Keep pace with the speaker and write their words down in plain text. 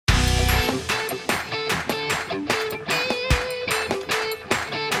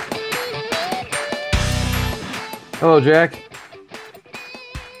Hello, Jack.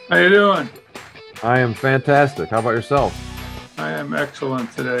 How you doing? I am fantastic. How about yourself? I am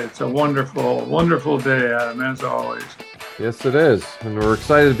excellent today. It's a wonderful, wonderful day, Adam, as always. Yes, it is, and we're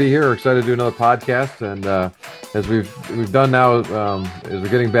excited to be here. We're excited to do another podcast, and as we've done now, as we're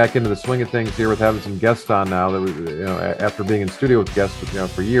getting back into the swing of things here with having some guests on now that after being in studio with guests,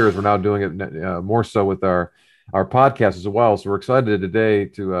 for years, we're now doing it more so with our podcast as well. So we're excited today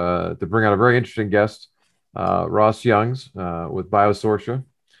to bring out a very interesting guest, Ross Youngs with Biosortia.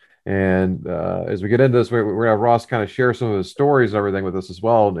 And as we get into this, we're going to have Ross kind of share some of his stories and everything with us as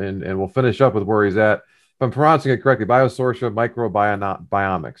well. And we'll finish up with where he's at. If I'm pronouncing it correctly, Biosortia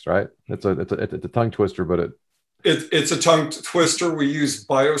Microbiomics, right? It's a tongue twister, but it's a tongue twister. We use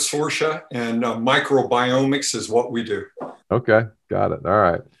Biosortia, and microbiomics is what we do. Okay, got it. All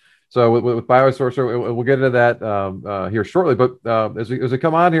right. So with Biosortia, we'll get into that here shortly. But as we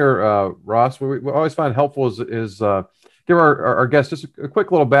come on here, Ross, we always find helpful is give our guests just a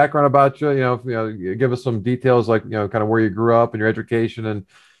quick little background about you. Give us some details like kind of where you grew up and your education and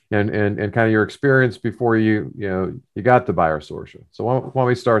kind of your experience before you got the Biosortia. So why don't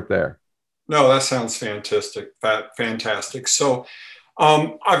we start there? No, that sounds fantastic. Fantastic. So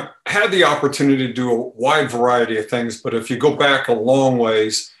I've had the opportunity to do a wide variety of things, but if you go back a long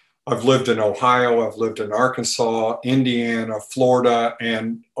ways, I've lived in Ohio, I've lived in Arkansas, Indiana, Florida,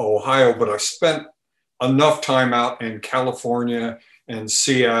 and Ohio, but I've spent enough time out in California and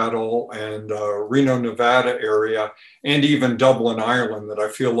Seattle and Reno, Nevada area, and even Dublin, Ireland, that I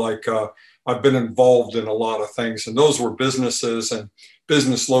feel like I've been involved in a lot of things. And those were businesses and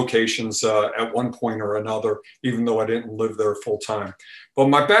business locations at one point or another, even though I didn't live there full time. But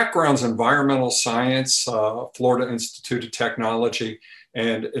my background's environmental science, Florida Institute of Technology,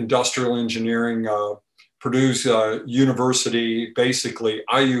 and industrial engineering, Purdue University, basically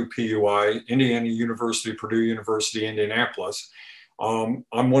IUPUI, Indiana University, Purdue University, Indianapolis. I'm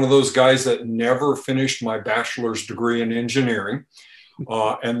one of those guys that never finished my bachelor's degree in engineering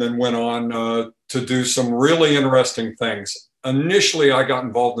and then went on to do some really interesting things. Initially, I got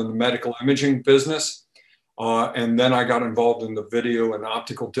involved in the medical imaging business, and then I got involved in the video and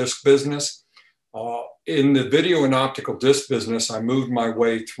optical disc business. In the video and optical disc business, I moved my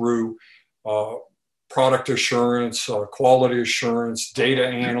way through product assurance, quality assurance, data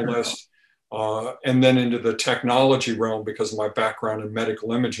analyst, and then into the technology realm because of my background in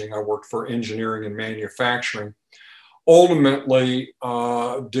medical imaging. I worked for engineering and manufacturing. Ultimately,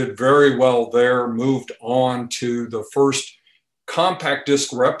 did very well there, moved on to the first compact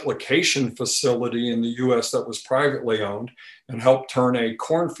disc replication facility in the US that was privately owned and helped turn a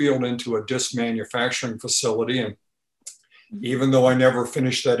cornfield into a disc manufacturing facility. And even though I never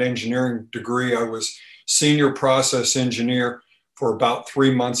finished that engineering degree, I was senior process engineer for about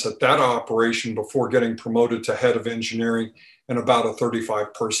 3 months at that operation before getting promoted to head of engineering and about a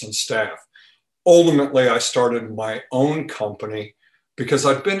 35-person staff. Ultimately, I started my own company because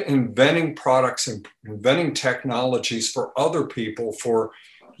I've been inventing products and inventing technologies for other people for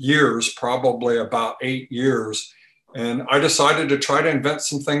years, probably about 8 years. And I decided to try to invent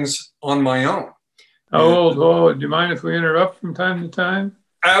some things on my own. Oh, do you mind if we interrupt from time to time?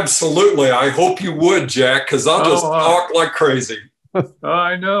 Absolutely. I hope you would, Jack, because I'll just talk like crazy.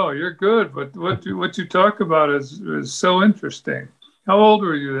 I know you're good, but what you talk about is so interesting. How old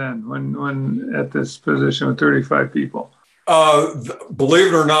were you then when at this position with 35 people? Believe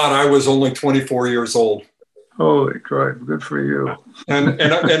it or not, I was only 24 years old. Holy crap, good for you. And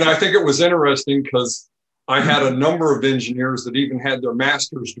I think it was interesting because I had a number of engineers that even had their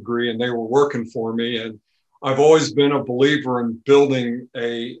master's degree and they were working for me. And I've always been a believer in building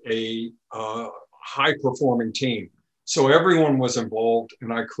a high performing team. So everyone was involved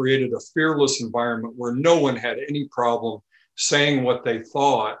and I created a fearless environment where no one had any problem saying what they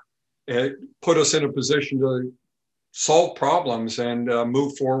thought. It put us in a position to solve problems and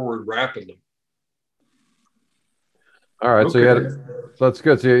move forward rapidly. All right. Okay. So that's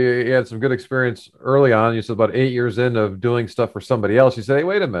good. So you had some good experience early on. You said about 8 years in of doing stuff for somebody else. You say, hey,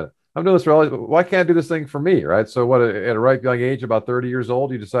 wait a minute. I'm doing this for all. Why can't I do this thing for me? Right. So what, at a right young age, about 30 years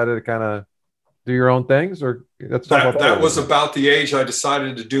old, you decided to kind of do your own things, or let's talk about that was about the age I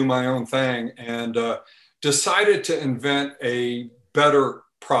decided to do my own thing and decided to invent a better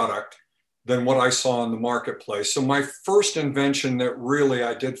product than what I saw in the marketplace. So my first invention that really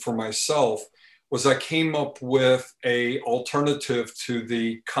I did for myself was I came up with a alternative to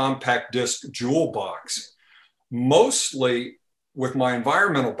the compact disc jewel box. Mostly with my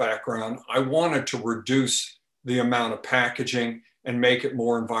environmental background, I wanted to reduce the amount of packaging and make it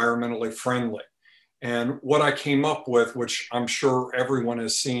more environmentally friendly. And what I came up with, which I'm sure everyone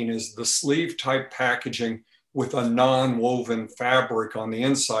has seen, is the sleeve type packaging with a non-woven fabric on the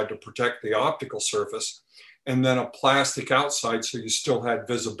inside to protect the optical surface, and then a plastic outside so you still had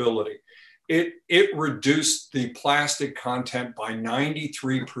visibility. It reduced the plastic content by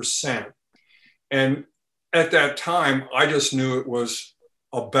 93%. And at that time, I just knew it was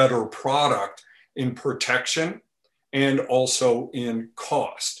a better product in protection and also in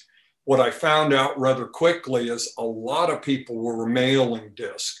cost. What I found out rather quickly is a lot of people were mailing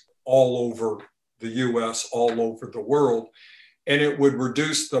discs all over the US, all over the world, and it would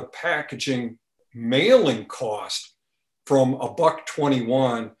reduce the packaging mailing cost from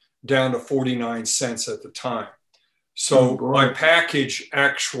 $1.21 down to 49 cents at the time. So my package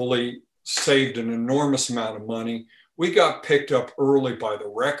actually saved an enormous amount of money. We got picked up early by the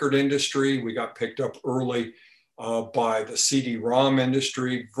record industry. We got picked up early by the CD-ROM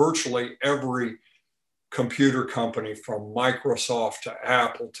industry. Virtually every computer company from Microsoft to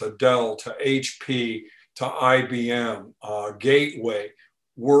Apple to Dell to HP to IBM, Gateway,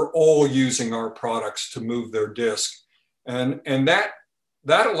 were all using our products to move their disk. And that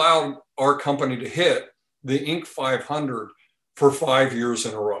allowed our company to hit the Inc. 500 for 5 years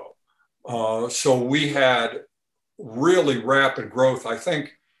in a row. So we had really rapid growth. I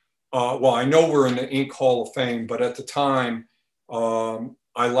think, I know we're in the Inc. Hall of Fame, but at the time,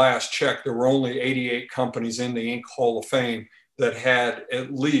 I last checked, there were only 88 companies in the Inc. Hall of Fame that had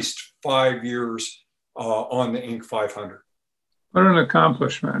at least 5 years on the Inc. 500. What an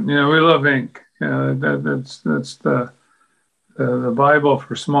accomplishment. We love Inc. That's the Bible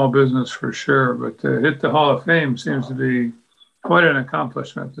for small business for sure, but to hit the Hall of Fame seems to be quite an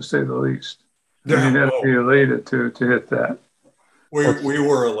accomplishment, to say the least. Yeah, you had to be elated to hit that. We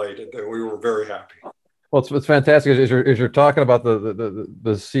were elated. We were very happy. Well, it's fantastic as you're talking about the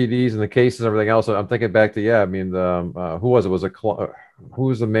CDs and the cases and everything else. I'm thinking back to who was it? Who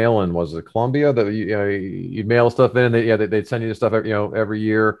was the mail-in? Was it Columbia that you'd mail stuff in? And they'd send you the stuff every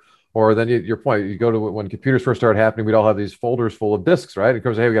year. Or then your point, you go to when computers first started happening, we'd all have these folders full of disks, right? Of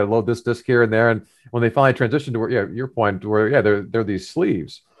course, hey, we got to load this disk here and there. And when they finally transitioned to your point, where they're these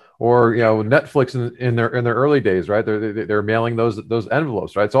sleeves. Or Netflix in their early days, right? They're mailing those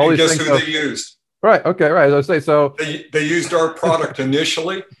envelopes, right? So all these guess things. Who they used? Right. Okay. Right. I say so. They used our product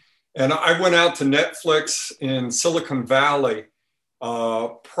initially, and I went out to Netflix in Silicon Valley,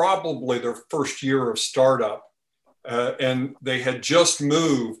 probably their first year of startup, and they had just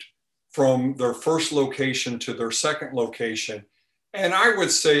moved from their first location to their second location, and I would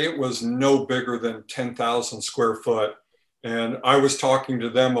say it was no bigger than 10,000 square foot. And I was talking to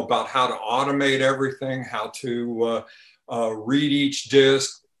them about how to automate everything, how to read each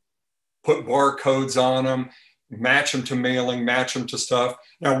disk, put barcodes on them, match them to mailing, match them to stuff.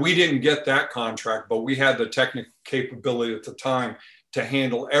 Now, we didn't get that contract, but we had the technical capability at the time to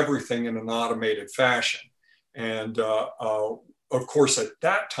handle everything in an automated fashion. And of course, at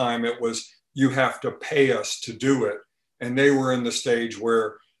that time, it was, you have to pay us to do it. And they were in the stage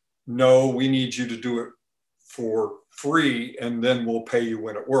where, no, we need you to do it for free, and then we'll pay you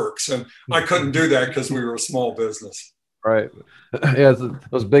when it works. And I couldn't do that because we were a small business. Right. Yeah,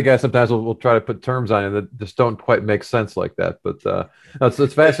 those big guys sometimes will try to put terms on it that just don't quite make sense like that. But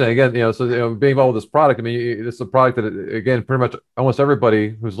it's fascinating. Again, so being involved with this product, I mean, it's a product that, again, pretty much almost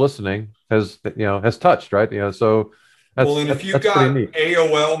everybody who's listening has touched, right? So if you got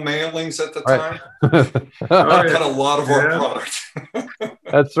AOL mailings at the time, I got a lot of our product.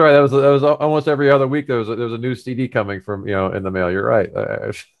 That's right. That was almost every other week. There was a new CD coming from in the mail. You're right.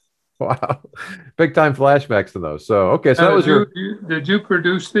 Wow, big time flashbacks to those. So okay, so that was did you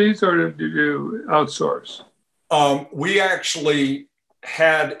produce these or did you outsource? We actually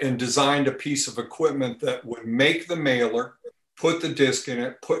had and designed a piece of equipment that would make the mailer, put the disc in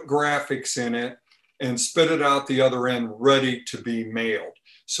it, put graphics in it, and spit it out the other end ready to be mailed.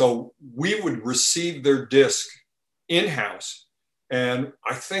 So we would receive their disc in-house. And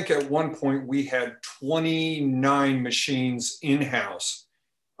I think at one point we had 29 machines in-house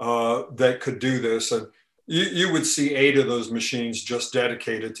that could do this. And you would see 8 of those machines just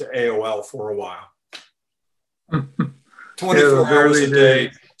dedicated to AOL for a while. 24 hours a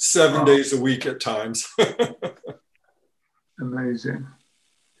day, 7 days a week at times. Amazing.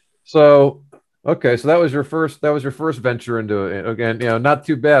 So, okay, so that was your first venture into it. Again, not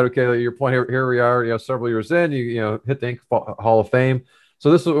too bad. Okay, your point here we are, several years in, you hit the Inc. Hall of Fame. So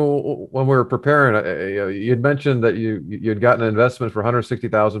this is when we were preparing. You'd mentioned that you'd gotten an investment for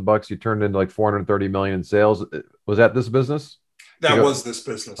 $160,000. You turned into like $430 million in sales. Was that this business? That was this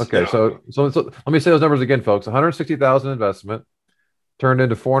business. Okay, yeah. so let me say those numbers again, folks. $160,000 investment, turned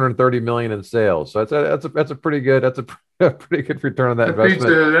into 430 million in sales. So that's a pretty good pretty good return on that investment.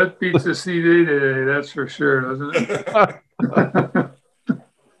 That beats a CD today, that's for sure, doesn't it?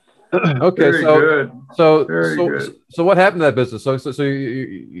 Okay, Very good. Very good. So what happened to that business? So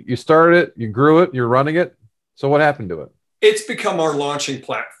you started it, you grew it, you're running it. So what happened to it? It's become our launching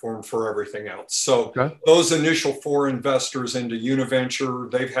platform for everything else. So those initial 4 investors into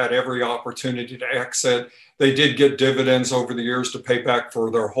Univenture, they've had every opportunity to exit. They did get dividends over the years to pay back for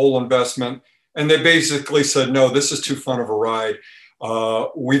their whole investment. And they basically said, no, this is too fun of a ride.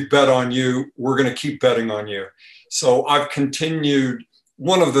 We've bet on you. We're going to keep betting on you. So I've continued.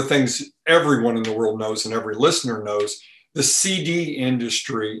 One of the things everyone in the world knows and every listener knows, the CD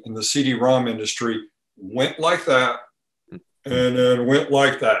industry and the CD-ROM industry went like that and then went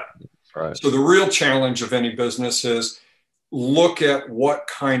like that. Right. So the real challenge of any business is look at what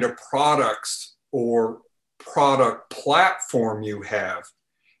kind of products or product platform you have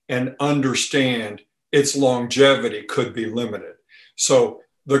and understand its longevity could be limited. So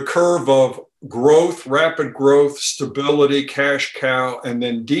the curve of growth, rapid growth, stability, cash cow, and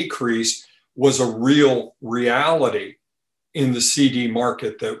then decrease was a real reality in the CD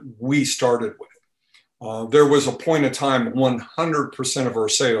market that we started with. There was a point in time 100% of our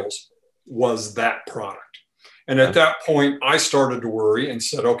sales was that product. And at that point, I started to worry and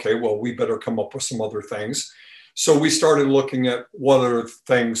said, okay, well, we better come up with some other things. So we started looking at what other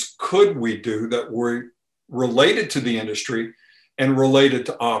things could we do that were related to the industry and related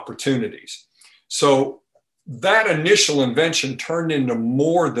to opportunities. So that initial invention turned into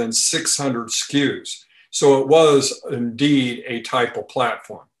more than 600 SKUs. So it was indeed a type of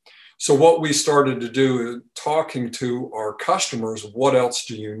platform. So what we started to do is talking to our customers, what else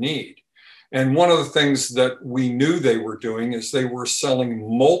do you need? And one of the things that we knew they were doing is they were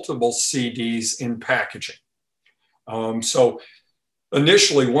selling multiple CDs in packaging. So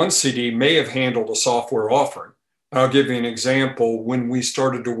initially one CD may have handled a software offering. I'll give you an example. When we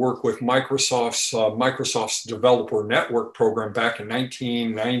started to work with Microsoft's Developer Network program back in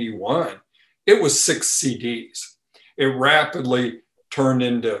 1991, it was 6 CDs. It rapidly turned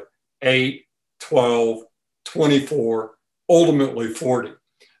into 8, 12, 24, ultimately 40.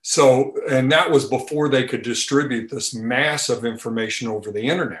 So, and that was before they could distribute this massive information over the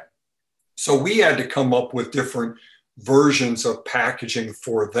internet. So we had to come up with different versions of packaging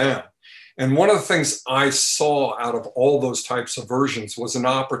for them. And one of the things I saw out of all those types of versions was an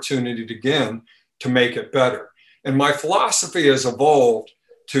opportunity again to make it better. And my philosophy has evolved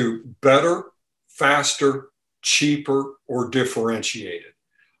to better, faster, cheaper, or differentiated.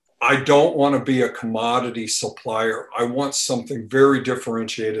 I don't want to be a commodity supplier. I want something very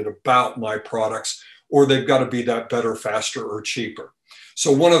differentiated about my products, or they've got to be that better, faster, or cheaper.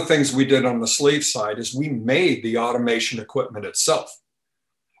 So one of the things we did on the sleeve side is we made the automation equipment itself.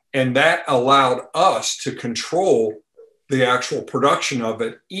 And that allowed us to control the actual production of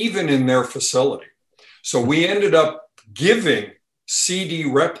it, even in their facility. So we ended up giving CD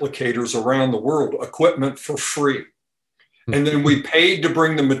replicators around the world equipment for free. And then we paid to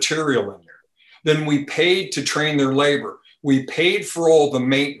bring the material in there. Then we paid to train their labor. We paid for all the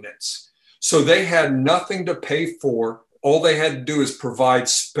maintenance. So they had nothing to pay for. All they had to do is provide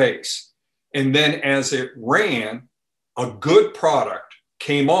space. And then as it ran, a good product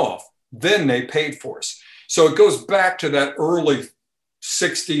came off, then they paid for us. So it goes back to that early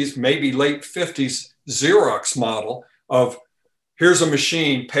 60s, maybe late 50s Xerox model of here's a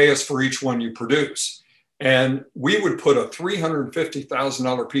machine, pay us for each one you produce. And we would put a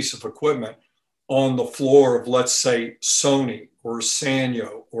 $350,000 piece of equipment on the floor of, let's say, Sony or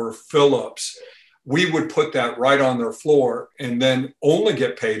Sanyo or Philips. We would put that right on their floor and then only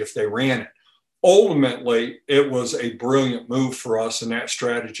get paid if they ran it. Ultimately, it was a brilliant move for us, and that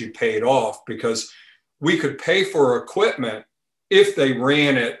strategy paid off because we could pay for equipment if they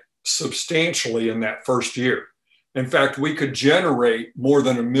ran it substantially in that first year. In fact, we could generate more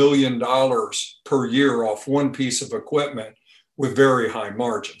than $1 million per year off one piece of equipment with very high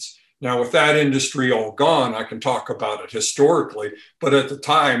margins. Now, with that industry all gone, I can talk about it historically, but at the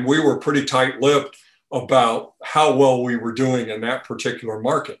time, we were pretty tight-lipped about how well we were doing in that particular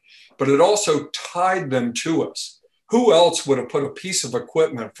market. But it also tied them to us. Who else would have put a piece of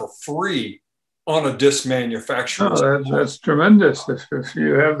equipment for free on a disc manufacturer? Oh, that's tremendous if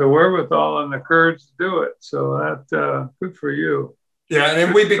you have the wherewithal and the courage to do it. So that good for you. Yeah, and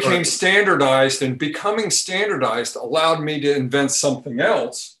then we became standardized, and becoming standardized allowed me to invent something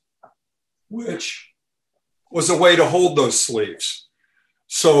else, which was a way to hold those sleeves.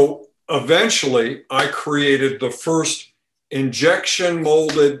 So eventually, I created the first injection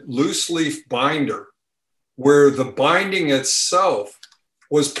molded loose leaf binder where the binding itself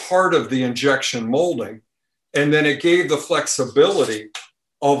was part of the injection molding. And then it gave the flexibility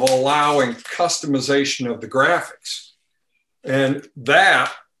of allowing customization of the graphics. And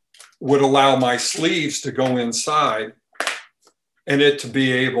that would allow my sleeves to go inside and it to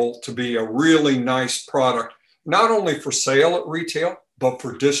be able to be a really nice product, not only for sale at retail, but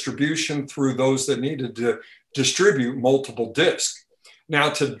for distribution through those that needed to distribute multiple discs. Now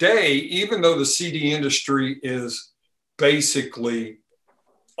today, even though the CD industry is basically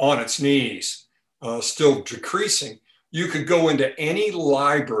on its knees, still decreasing, you could go into any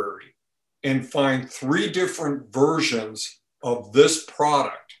library and find 3 different versions of this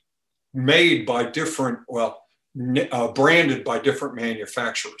product made by different, branded by different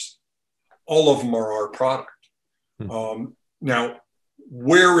manufacturers. All of them are our product. Now,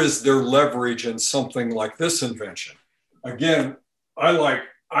 where is their leverage in something like this invention? Again, I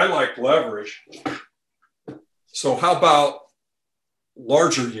like leverage. So how about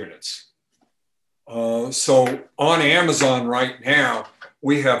larger units? So on Amazon right now,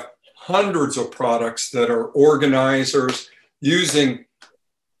 we have hundreds of products that are organizers using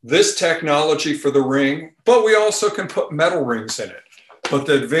this technology for the ring, but we also can put metal rings in it. But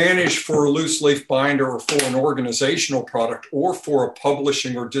the advantage for a loose leaf binder or for an organizational product or for a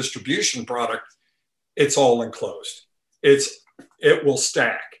publishing or distribution product, it's all enclosed. It will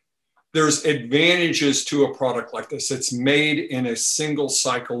stack. There's advantages to a product like this. It's made in a single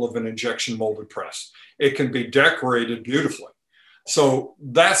cycle of an injection molded press. It can be decorated beautifully. So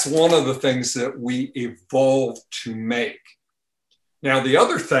that's one of the things that we evolved to make. Now, the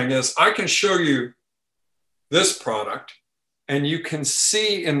other thing is I can show you this product and you can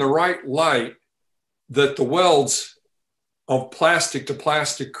see in the right light that the welds of plastic to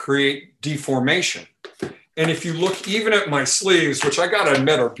plastic create deformation. And if you look even at my sleeves, which I got to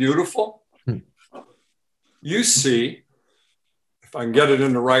admit are beautiful, you see, if I can get it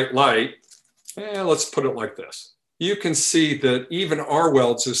in the right light, let's put it like this. You can see that even our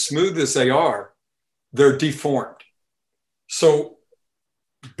welds, as smooth as they are, they're deformed. So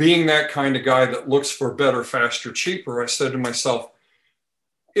being that kind of guy that looks for better, faster, cheaper, I said to myself,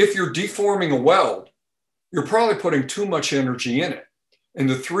 if you're deforming a weld, you're probably putting too much energy in it. And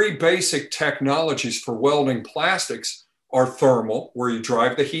the 3 basic technologies for welding plastics are thermal, where you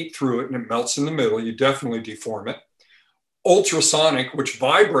drive the heat through it and it melts in the middle. You definitely deform it. Ultrasonic, which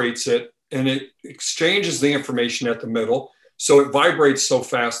vibrates it and it exchanges the information at the middle. So it vibrates so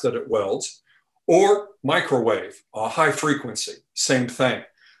fast that it welds. Or microwave, high frequency, same thing.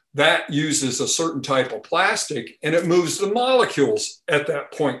 That uses a certain type of plastic and it moves the molecules at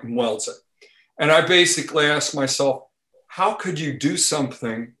that point and welds it. And I basically asked myself, how could you do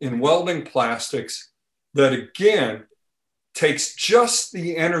something in welding plastics that, again, takes just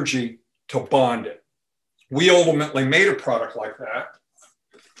the energy to bond it? We ultimately made a product like that.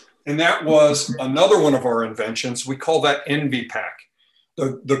 And that was another one of our inventions. We call that EnvyPak.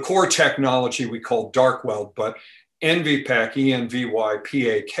 The core technology we call dark weld, but EnvyPak,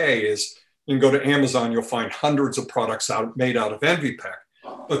 EnvyPak, is, you can go to Amazon, you'll find hundreds of products made out of EnvyPak.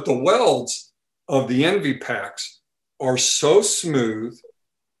 But the welds of the EnvyPaks are so smooth,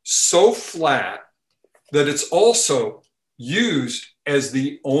 so flat, that it's also used as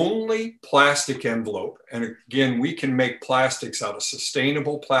the only plastic envelope. And again, we can make plastics out of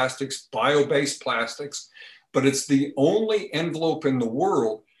sustainable plastics, bio-based plastics, but it's the only envelope in the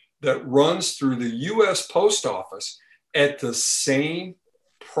world that runs through the US Post Office at the same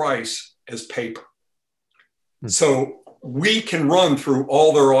price as paper. So we can run through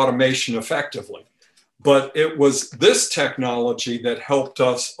all their automation effectively. But it was this technology that helped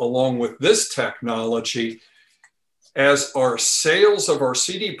us, along with this technology, as our sales of our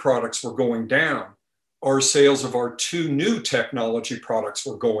CD products were going down, our sales of our 2 new technology products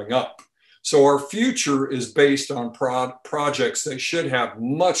were going up. So our future is based on projects that should have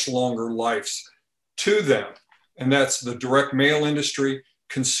much longer lives to them. And that's the direct mail industry,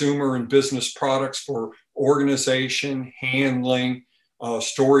 consumer and business products for organization, handling,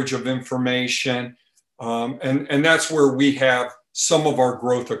 storage of information. And that's where we have some of our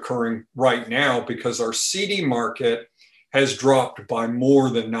growth occurring right now, because our CD market has dropped by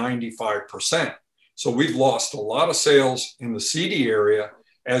more than 95%. So we've lost a lot of sales in the CD area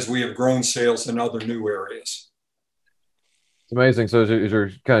as we have grown sales in other new areas. It's amazing. So as you're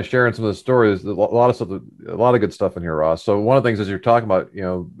kind of sharing some of the stories, a lot of stuff, a lot of good stuff in here, Ross. So one of the things as you're talking about,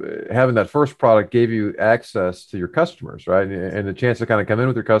 having that first product gave you access to your customers, right? And the chance to kind of come in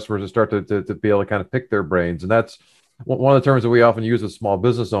with your customers and start to be able to kind of pick their brains. And that's one of the terms that we often use with small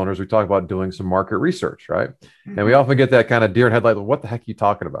business owners. We talk about doing some market research, right? Mm-hmm. And we often get that kind of deer in headlight, what the heck are you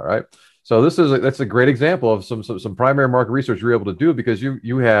talking about, right? So that's a great example of some primary market research you're able to do because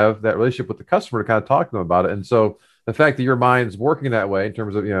you have that relationship with the customer to kind of talk to them about it. And so the fact that your mind's working that way in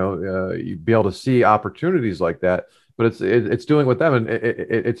terms of you be able to see opportunities like that, but it's doing it with them, and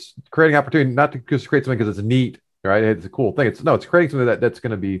it's creating opportunity not to just create something because it's neat, right? It's a cool thing. It's creating something that's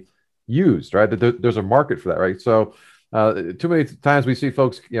going to be used, right? That there's a market for that, right? So too many times we see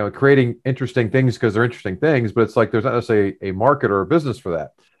folks creating interesting things because they're interesting things, but it's like there's not necessarily a market or a business for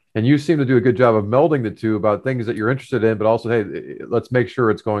that. And you seem to do a good job of melding the two about things that you're interested in, but also, hey, let's make sure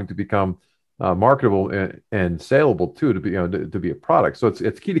it's going to become marketable and saleable too, to be to be a product. So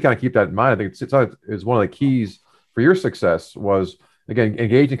it's key to kind of keep that in mind. I think it's one of the keys for your success was, again,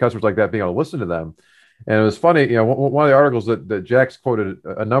 engaging customers like that, being able to listen to them. And it was funny, one of the articles that Jack's quoted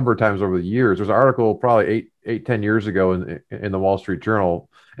a number of times over the years. There's an article probably 10 years ago in the Wall Street Journal,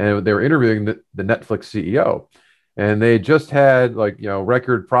 and they were interviewing the Netflix CEO. And they just had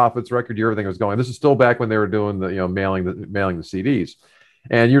record profits, record year, everything was going. This is still back when they were doing the mailing the CDs.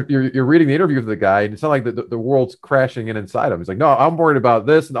 And you're reading the interview with the guy, and it's not like the world's crashing inside him. He's like, no, I'm worried about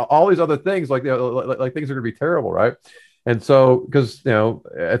this and all these other things, like things are going to be terrible, right? And so, because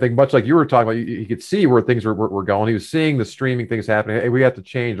I think much like you were talking about, you could see where things were going. He was seeing the streaming things happening. Hey, we have to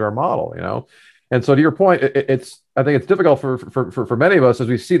change our model, And so, to your point, I think it's difficult for many of us as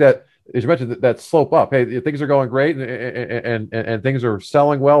we see that, as you mentioned, that slope up. Hey, things are going great, and things are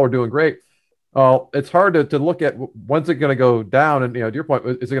selling well. We're doing great. It's hard to look at when's it going to go down. And to your point,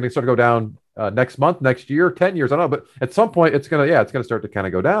 is it going to start to go down next month, next year, 10 years? I don't know, but at some point, it's going to start to kind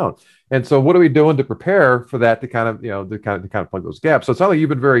of go down. And so, what are we doing to prepare for that to kind of to kind of plug those gaps? So it sounds like you've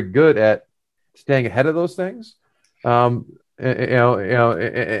been very good at staying ahead of those things. And be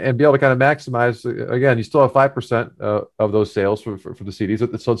able to kind of maximize. Again, you still have 5% of those sales for the CDs,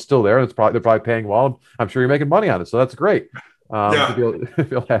 so it's still there, and they're probably paying well. I'm sure you're making money on it, so that's great. To be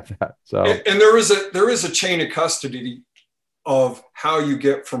able to have that. So, and there is a chain of custody of how you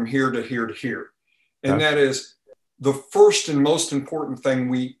get from here to here to here, and that is the first and most important thing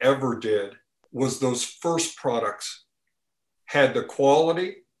we ever did was those first products had the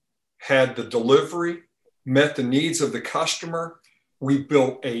quality, had the delivery, met the needs of the customer. We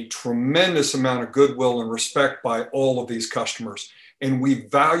built a tremendous amount of goodwill and respect by all of these customers. And we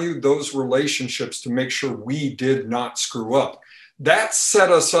valued those relationships to make sure we did not screw up. That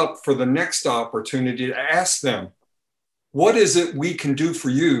set us up for the next opportunity to ask them, what is it we can do for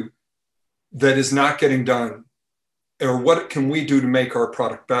you that is not getting done? Or what can we do to make our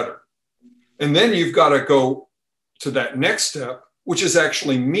product better? And then you've got to go to that next step, which is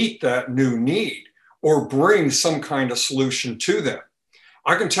actually meet that new need or bring some kind of solution to them.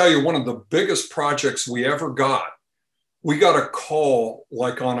 I can tell you one of the biggest projects we ever got, we got a call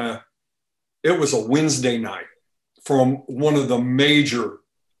it was a Wednesday night from one of the major,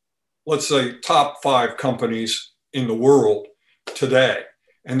 let's say, top 5 companies in the world today.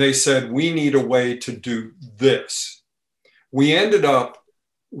 And they said, we need a way to do this. We ended up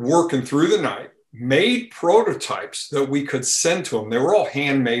working through the night, made prototypes that we could send to them. They were all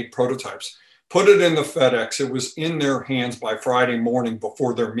handmade prototypes. Put it in the FedEx. It was in their hands by Friday morning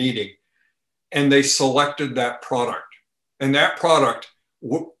before their meeting. And they selected that product. And that product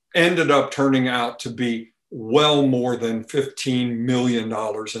ended up turning out to be well more than $15 million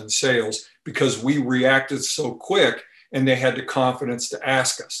in sales because we reacted so quick and they had the confidence to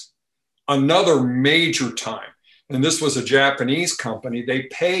ask us. Another major time, and this was a Japanese company, they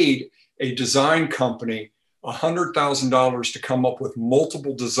paid a design company $100,000 to come up with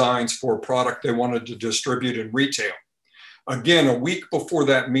multiple designs for a product they wanted to distribute in retail. Again, a week before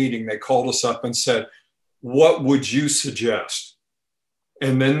that meeting, they called us up and said, what would you suggest?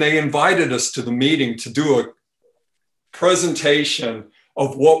 And then they invited us to the meeting to do a presentation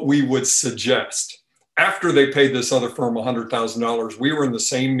of what we would suggest. After they paid this other firm $100,000, we were in the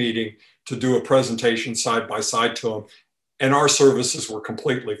same meeting to do a presentation side by side to them, and our services were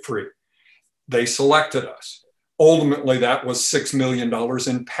completely free. They selected us. Ultimately, that was $6 million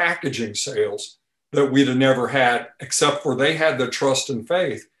in packaging sales that we'd have never had, except for they had the trust and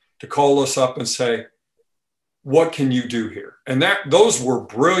faith to call us up and say, what can you do here? And those were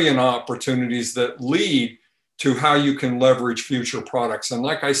brilliant opportunities that lead to how you can leverage future products. And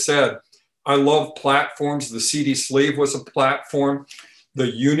like I said, I love platforms. The CD sleeve was a platform.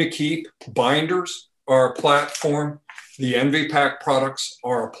 The Unikeep binders are a platform. The EnvyPack products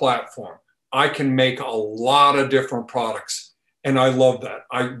are a platform. I can make a lot of different products, and I love that.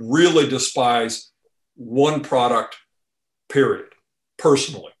 I really despise one product, period,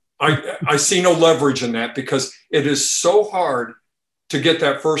 personally. I see no leverage in that because it is so hard to get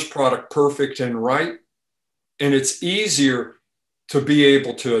that first product perfect and right, and it's easier to be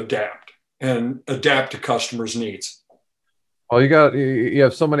able to adapt. and adapt to customers' needs. Well, you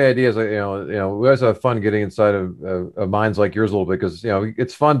have so many ideas. We always have fun getting inside of minds like yours a little bit because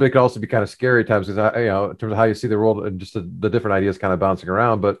it's fun, but it can also be kind of scary at times because in terms of how you see the world and just the different ideas kind of bouncing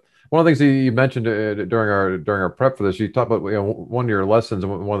around. But one of the things that you mentioned during our prep for this, you talked about one of your lessons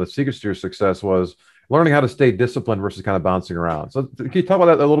and one of the secrets to your success was learning how to stay disciplined versus kind of bouncing around. So can you talk about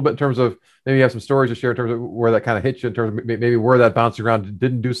that a little bit in terms of maybe you have some stories to share in terms of where that kind of hit you in terms of maybe where that bouncing around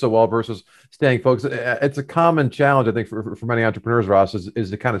didn't do so well versus staying focused? It's a common challenge, I think, for many entrepreneurs, Ross, is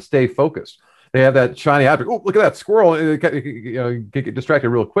to kind of stay focused. They have that shiny object. Oh, look at that squirrel! And get distracted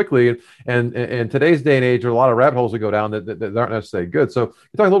real quickly. And in today's day and age, there are a lot of rabbit holes that go down that aren't necessarily good. So,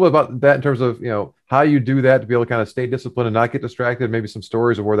 you talk a little bit about that in terms of how you do that to be able to kind of stay disciplined and not get distracted. Maybe some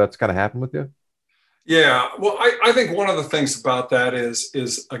stories of where that's kind of happened with you. Yeah, well, I think one of the things about that is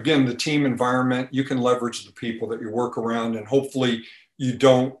again, the team environment. You can leverage the people that you work around, and hopefully you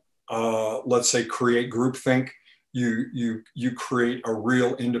don't, let's say, create groupthink. You create a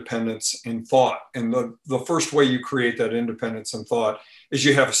real independence in thought. And the first way you create that independence in thought is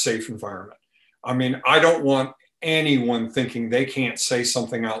you have a safe environment. I mean, I don't want anyone thinking they can't say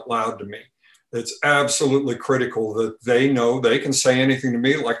something out loud to me. It's absolutely critical that they know they can say anything to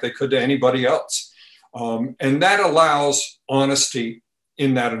me like they could to anybody else. And that allows honesty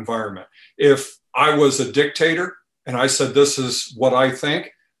in that environment. If I was a dictator and I said, this is what I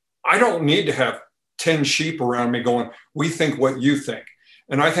think, I don't need to have 10 sheep around me going, we think what you think.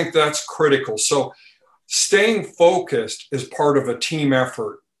 And I think that's critical. So staying focused is part of a team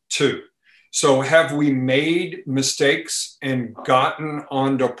effort too. So have we made mistakes and gotten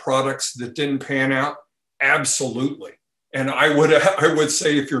onto products that didn't pan out? Absolutely. And I would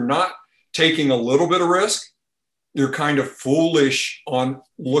say if you're not taking a little bit of risk, you're kind of foolish on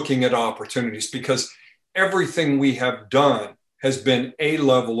looking at opportunities, because everything we have done has been a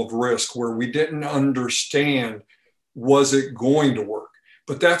level of risk where we didn't understand, was it going to work?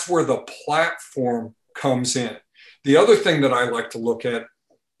 But that's where the platform comes in. The other thing that I like to look at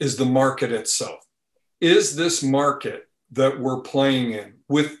is the market itself. Is this market that we're playing in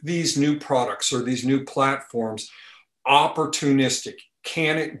with these new products or these new platforms opportunistic?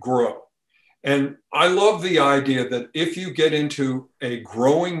 Can it grow? And I love the idea that if you get into a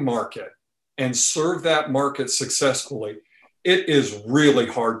growing market and serve that market successfully, it is really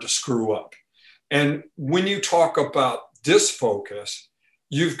hard to screw up. And when you talk about disfocus,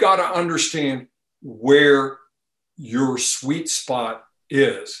 you've got to understand where your sweet spot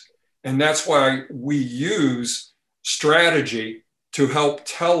is. And that's why we use strategy to help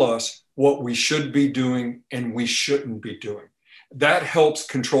tell us what we should be doing and we shouldn't be doing. That helps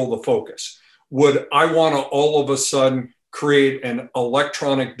control the focus. Would I want to all of a sudden create an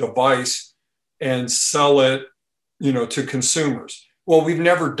electronic device and sell it, to consumers? Well, we've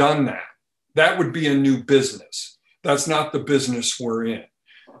never done that. That would be a new business. That's not the business we're in.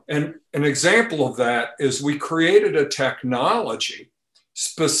 And an example of that is we created a technology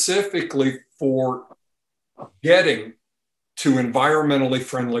specifically for getting to environmentally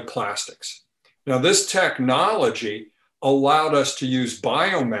friendly plastics. Now, this technology allowed us to use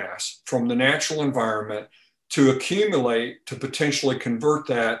biomass from the natural environment to accumulate, to potentially convert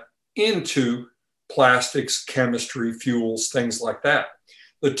that into plastics, chemistry, fuels, things like that.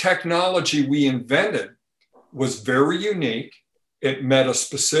 The technology we invented was very unique. It met a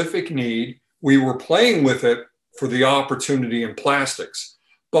specific need. We were playing with it for the opportunity in plastics.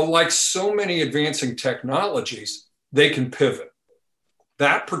 But like so many advancing technologies, they can pivot.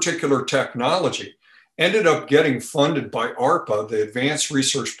 That particular technology ended up getting funded by ARPA, the Advanced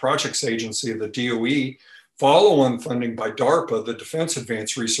Research Projects Agency of the DOE, follow-on funding by DARPA, the Defense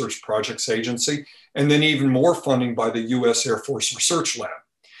Advanced Research Projects Agency, and then even more funding by the US Air Force Research Lab.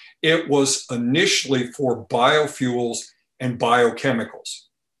 It was initially for biofuels and biochemicals.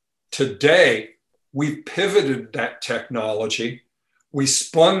 Today, we've pivoted that technology. We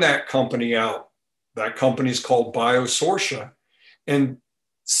spun that company out. That company is called Biosortia. And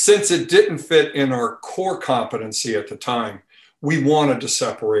since it didn't fit in our core competency at the time, we wanted to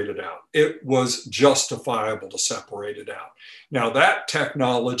separate it out. It was justifiable to separate it out. Now, that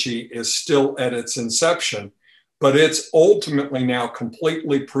technology is still at its inception, but it's ultimately now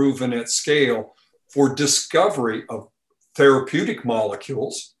completely proven at scale for discovery of therapeutic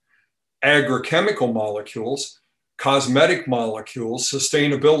molecules, agrochemical molecules, cosmetic molecules,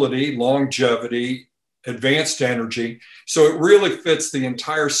 sustainability, longevity, advanced energy. So it really fits the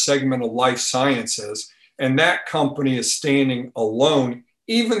entire segment of life sciences. And that company is standing alone,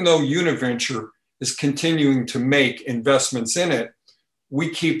 even though Univenture is continuing to make investments in it. We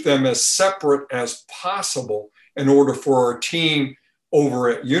keep them as separate as possible in order for our team over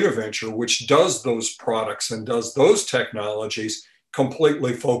at Univenture, which does those products and does those technologies,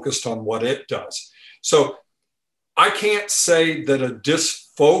 completely focused on what it does. So I can't say that a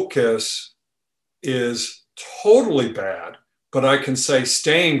disfocus is totally bad, but I can say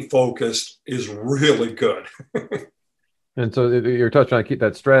staying focused is really good. And so you're touching on keep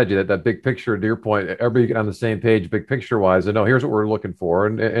that strategy, that big picture. To your point, everybody get on the same page, big picture wise, and no, here's what we're looking for.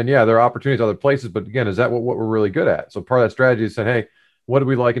 And yeah, there are opportunities other places, but again, is that what we're really good at? So part of that strategy is saying, hey, what do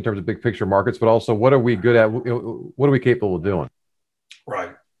we like in terms of big picture markets, but also what are we good at? What are we capable of doing?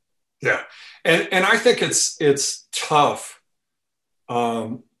 Right. Yeah. And I think it's tough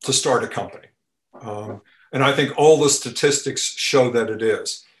to start a company. And I think all the statistics show that it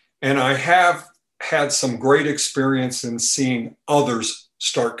is. And I have had some great experience in seeing others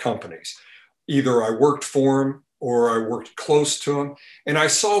start companies. Either I worked for them or I worked close to them. And I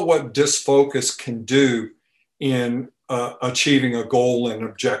saw what disfocus can do in achieving a goal and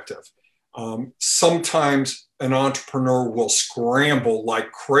objective. Sometimes an entrepreneur will scramble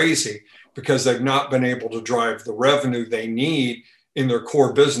like crazy because they've not been able to drive the revenue they need in their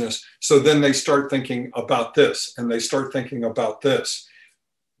core business. So then they start thinking about this and they start thinking about this.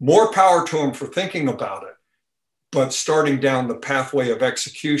 More power to them for thinking about it, but starting down the pathway of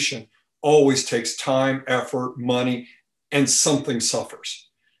execution always takes time, effort, money, and something suffers.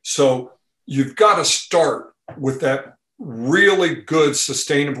 So you've got to start with that really good,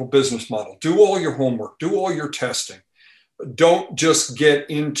 sustainable business model. Do all your homework, do all your testing. Don't just get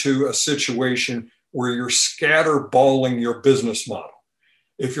into a situation where you're scatterballing your business model.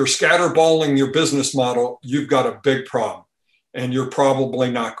 If you're scatterballing your business model, you've got a big problem and you're probably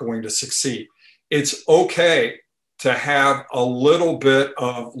not going to succeed. It's okay to have a little bit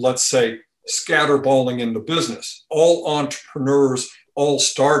of, let's say, scatterballing in the business. All entrepreneurs, all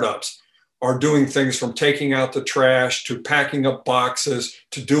startups are doing things from taking out the trash to packing up boxes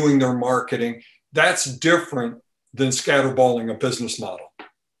to doing their marketing. That's different than scatterballing a business model.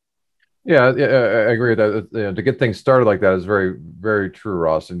 Yeah, I agree with that. You know, to get things started like that is very, very true,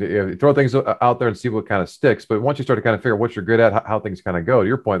 Ross. And you throw things out there and see what kind of sticks. But once you start to kind of figure out what you're good at, how things kind of go, to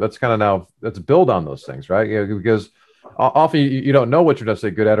your point, let's build on those things, right? You know, because often you don't know what you're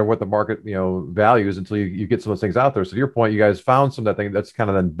necessarily good at or what the market, values until you get some of those things out there. So to your point, you guys found some of that thing that's kind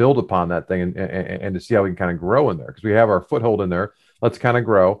of then build upon that thing and to see how we can kind of grow in there because we have our foothold in there. Let's kind of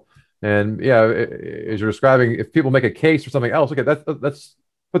grow. And yeah, as you're describing, if people make a case for something else, okay, that's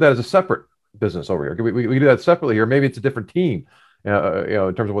put that as a separate business over here. We do that separately here. Maybe it's a different team, in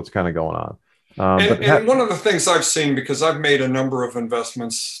terms of what's kind of going on. And one of the things I've seen, because I've made a number of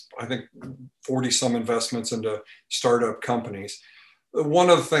investments, I think 40 some investments into startup companies. One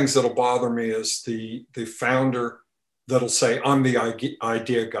of the things that'll bother me is the founder that'll say, I'm the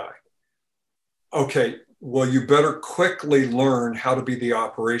idea guy. Okay, well, you better quickly learn how to be the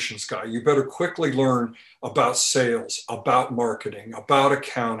operations guy. You better quickly learn about sales, about marketing, about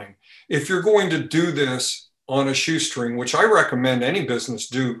accounting. If you're going to do this on a shoestring, which I recommend any business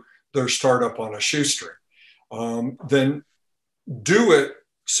do their startup on a shoestring, then do it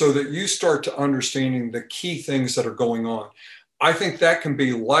so that you start to understanding the key things that are going on. I think that can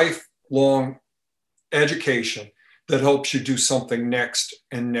be lifelong education that helps you do something next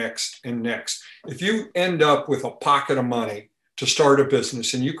and next and next. If you end up with a pocket of money to start a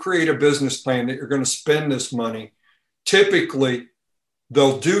business and you create a business plan that you're going to spend this money, typically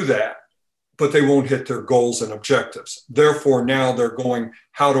they'll do that, but they won't hit their goals and objectives. Therefore, now they're going,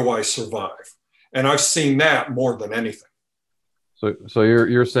 how do I survive? And I've seen that more than anything. So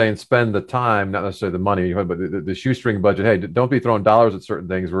you're saying spend the time, not necessarily the money, but the shoestring budget. Hey, don't be throwing dollars at certain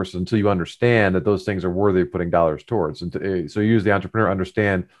things versus until you understand that those things are worthy of putting dollars towards. And so you as the entrepreneur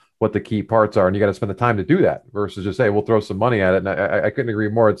understand what the key parts are, and you got to spend the time to do that versus just say, we'll throw some money at it. And I couldn't agree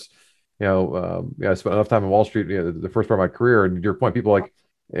more. It's, I spent enough time in Wall Street, the first part of my career. And to your point, people like,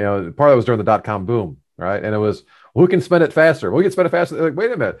 part of that was during the dot-com boom, right? And it was, who can spend it faster? We can spend it faster. Like,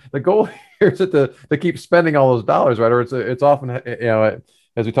 wait a minute. The goal here is to keep spending all those dollars, right? Or it's often,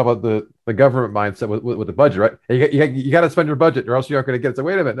 as we talk about the government mindset with the budget, right? You got to spend your budget or else you aren't going to get it. So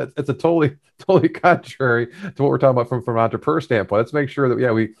wait a minute. That's a totally contrary to what we're talking about from an entrepreneur standpoint. Let's make sure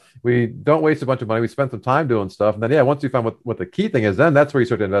that, we don't waste a bunch of money. We spend some time doing stuff. And then, once you find what the key thing is, then that's where you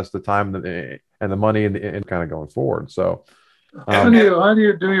start to invest the time and the money and kind of going forward. So how do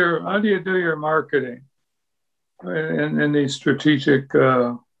you do your marketing in these strategic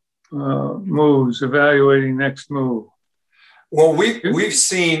moves, evaluating next move? Well, we've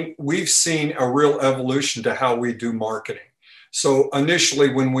seen a real evolution to how we do marketing. So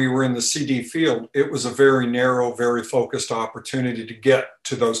initially, when we were in the CD field, it was a very narrow, very focused opportunity to get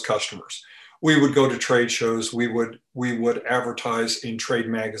to those customers. We would go to trade shows. We would advertise in trade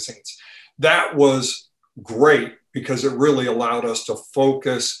magazines. That was great because it really allowed us to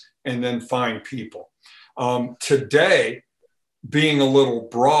focus and then find people. Today, being a little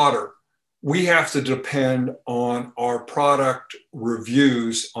broader, we have to depend on our product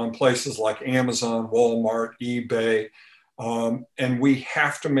reviews on places like Amazon, Walmart, eBay, and we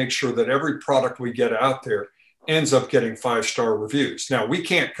have to make sure that every product we get out there ends up getting 5-star reviews. Now, we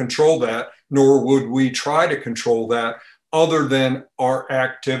can't control that, nor would we try to control that, other than our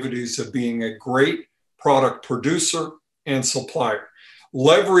activities of being a great product producer and supplier.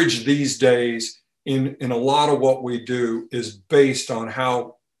 Leverage these days in a lot of what we do is based on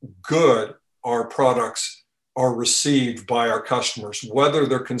how good our products are received by our customers, whether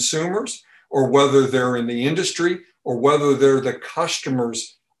they're consumers or whether they're in the industry or whether they're the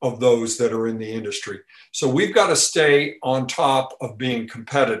customers of those that are in the industry. So we've got to stay on top of being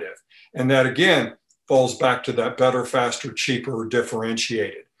competitive. And that, again, falls back to that better, faster, cheaper,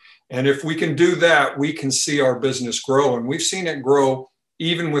 differentiated. And if we can do that, we can see our business grow. And we've seen it grow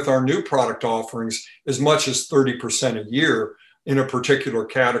even with our new product offerings as much as 30% a year in a particular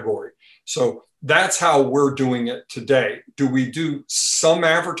category. So that's how we're doing it today. Do we do some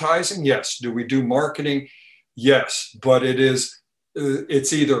advertising? Yes. Do we do marketing? Yes. But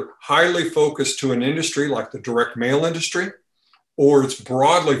it's either highly focused to an industry like the direct mail industry, or it's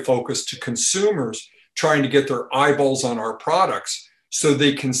broadly focused to consumers trying to get their eyeballs on our products so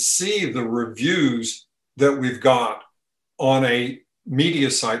they can see the reviews that we've got on a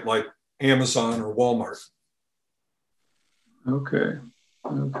media site like Amazon or Walmart. Okay.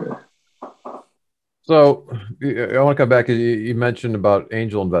 So I want to come back. You mentioned about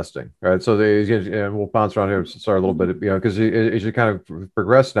angel investing, right? So and we'll bounce around here. Sorry, a little bit, because as you kind of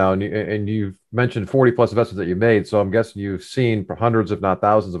progress now, and you've mentioned 40 plus investments that you made. So I'm guessing you've seen hundreds, if not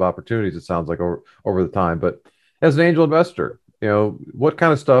thousands, of opportunities. It sounds like over the time. But as an angel investor, what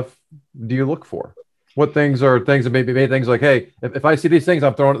kind of stuff do you look for? What things are things that maybe made things like, hey, if I see these things,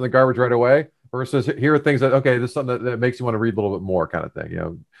 I'm throwing it in the garbage right away. Versus here are things that, okay, this is something that makes you want to read a little bit more, kind of thing.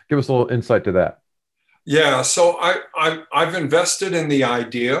 Give us a little insight to that. Yeah, so I've invested in the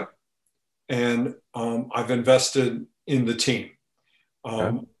idea, and I've invested in the team.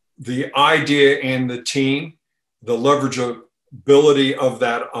 Okay. The idea and the team, the leverageability of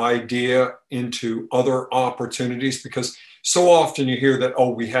that idea into other opportunities, because so often you hear that, oh,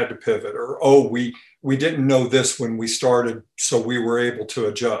 we had to pivot, or oh, we didn't know this when we started, so we were able to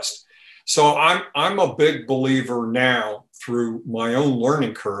adjust. So I'm a big believer now, through my own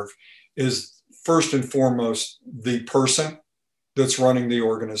learning curve, is first and foremost the person that's running the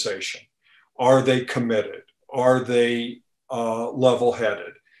organization. Are they committed? Are they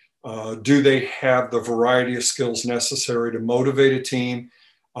level-headed? Do they have the variety of skills necessary to motivate a team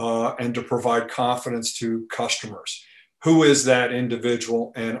and to provide confidence to customers? Who is that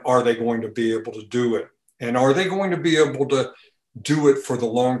individual, and are they going to be able to do it? And are they going to be able to do it for the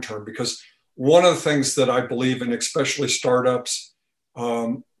long term? Because one of the things that I believe in, especially startups,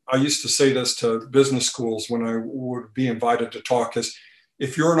 I used to say this to business schools when I would be invited to talk, is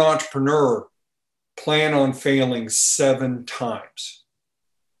if you're an entrepreneur, plan on failing 7 times.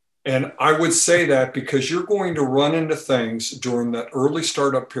 And I would say that because you're going to run into things during that early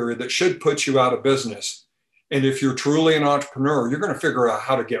startup period that should put you out of business. And if you're truly an entrepreneur, you're going to figure out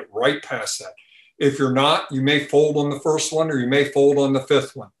how to get right past that. If you're not, you may fold on the first one, or you may fold on the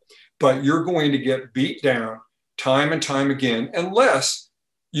 5th one, but you're going to get beat down time and time again, unless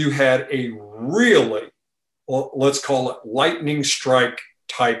you had a really, let's call it lightning strike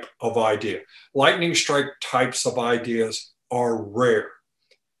type of idea. Lightning strike types of ideas are rare.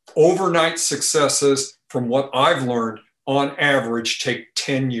 Overnight successes, from what I've learned, on average take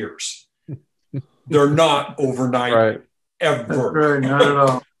 10 years. They're not overnight, right, ever. Right, not at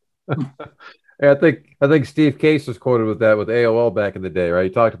all. Yeah, I think Steve Case was quoted with that with AOL back in the day, right? He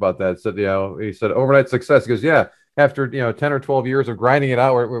talked about that. Said, he said overnight success. He goes, yeah, after 10 or 12 years of grinding it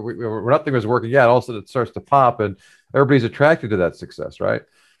out where nothing was working yet, all of a sudden it starts to pop, and everybody's attracted to that success, right?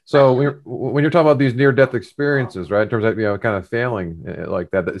 So when you're talking about these near-death experiences, right, in terms of kind of failing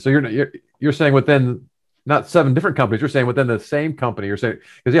like that, so you're saying within not 7 different companies, you're saying within the same company, you're saying,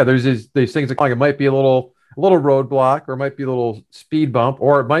 because yeah, there's these things like it might be a little roadblock, or it might be a little speed bump,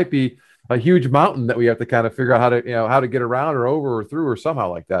 or it might be a huge mountain that we have to kind of figure out how to get around or over or through or somehow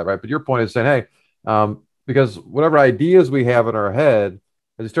like that, right? But your point is saying, hey, because whatever ideas we have in our head,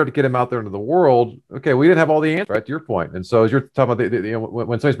 as you start to get them out there into the world, okay, we didn't have all the answers, right, to your point. And so as you're talking about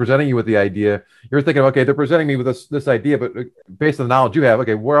when somebody's presenting you with the idea, you're thinking, okay, they're presenting me with this idea, but based on the knowledge you have,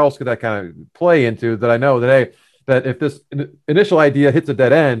 okay, where else could that kind of play into that I know that, hey, that if this initial idea hits a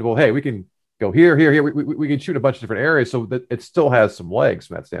dead end, well, hey, we can go here, here, here. We can shoot a bunch of different areas so that it still has some legs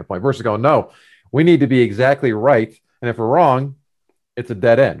from that standpoint versus going, no, we need to be exactly right. And if we're wrong, it's a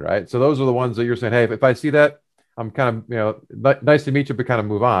dead end, right? So those are the ones that you're saying, hey, if I see that, I'm kind of, nice to meet you, but kind of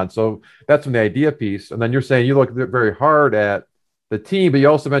move on. So that's from the idea piece. And then you're saying you look very hard at the team, but you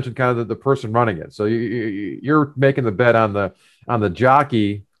also mentioned kind of the person running it. So you're making the bet on the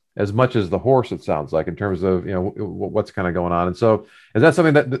jockey as much as the horse, it sounds like, in terms of, what's kind of going on. And so is that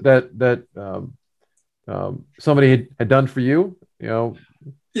something that somebody had done for you,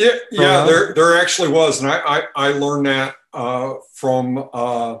 Yeah, there actually was. And I learned that from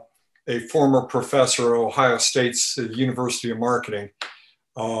a former professor at Ohio State's University of Marketing.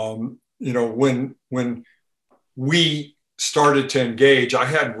 When we started to engage, I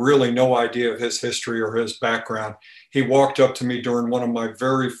had really no idea of his history or his background. He walked up to me during one of my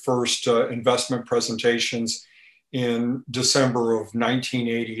very first investment presentations in December of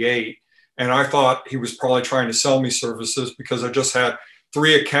 1988. And I thought he was probably trying to sell me services because I just had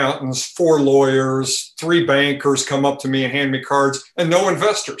 3 accountants, 4 lawyers, 3 bankers come up to me and hand me cards, and no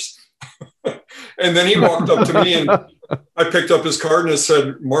investors. And then he walked up to me and I picked up his card and it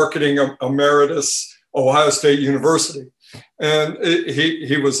said Marketing Emeritus, Ohio State University. And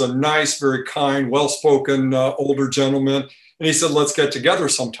he was a nice, very kind, well-spoken older gentleman. And he said, let's get together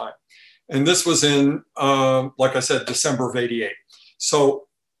sometime. And this was in, like I said, December of 88. So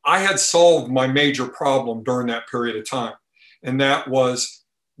I had solved my major problem during that period of time. And that was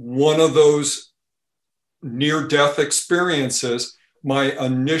one of those near-death experiences. My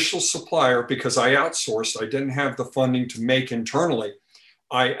initial supplier, because I outsourced, I didn't have the funding to make internally,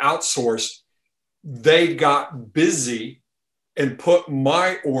 I outsourced. They got busy and put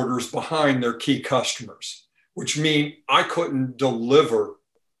my orders behind their key customers, which means I couldn't deliver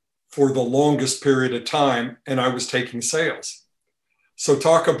for the longest period of time, and I was taking sales. So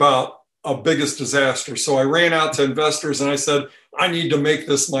talk about a biggest disaster. So I ran out to investors and I said, I need to make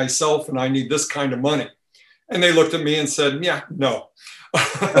this myself and I need this kind of money. And they looked at me and said, yeah, no.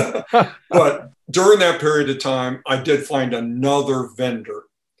 But during that period of time, I did find another vendor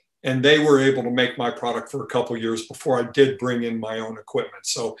and they were able to make my product for a couple of years before I did bring in my own equipment.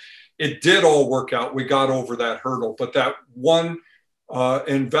 So it did all work out. We got over that hurdle. But that one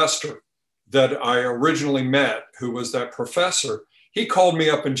investor that I originally met, who was that professor, he called me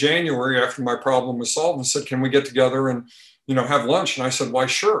up in January after my problem was solved and said, can we get together and, have lunch? And I said, why,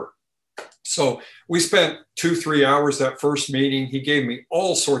 sure. So we spent 2-3 hours that first meeting. He gave me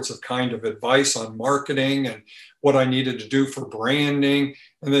all sorts of kind of advice on marketing and what I needed to do for branding.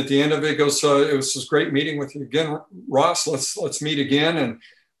 And at the end of it, he goes, it was this great meeting with you again, Ross. Let's meet again. And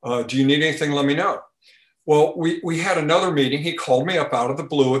do you need anything? Let me know. Well, we had another meeting. He called me up out of the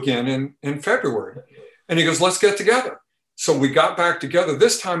blue again in February. And he goes, let's get together. So we got back together.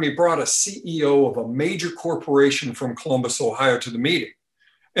 This time he brought a CEO of a major corporation from Columbus, Ohio to the meeting.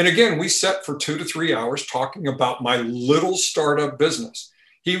 And again, we sat for 2 to 3 hours talking about my little startup business.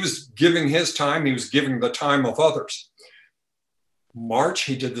 He was giving his time. He was giving the time of others. March,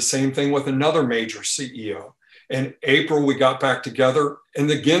 he did the same thing with another major CEO. In April, we got back together. And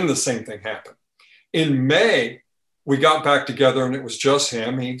again, the same thing happened. In May, we got back together and it was just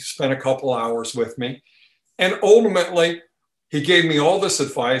him. He spent a couple hours with me. And ultimately, he gave me all this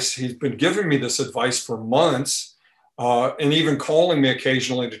advice. He's been giving me this advice for months and even calling me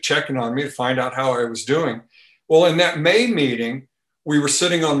occasionally to check in on me to find out how I was doing. Well, in that May meeting, we were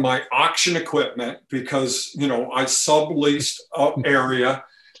sitting on my auction equipment because, I subleased an area.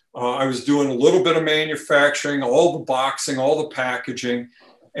 I was doing a little bit of manufacturing, all the boxing, all the packaging.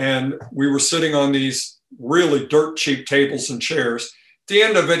 And we were sitting on these really dirt cheap tables and chairs. At the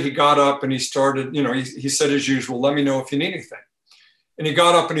end of it, he got up and he started, he said as usual, let me know if you need anything. And he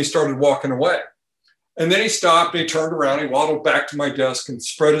got up and he started walking away. And then he stopped and he turned around, he waddled back to my desk and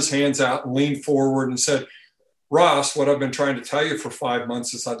spread his hands out and leaned forward and said, Ross, what I've been trying to tell you for 5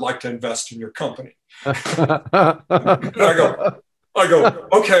 months is I'd like to invest in your company. I go,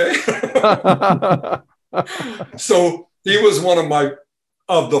 okay. So he was one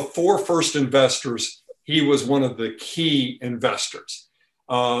of the 4 first investors, he was one of the key investors.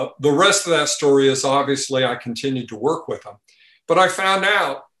 The rest of that story is obviously I continued to work with him. But I found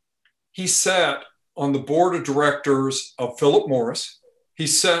out he sat on the board of directors of Philip Morris. He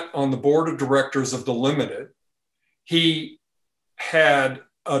sat on the board of directors of The Limited. He had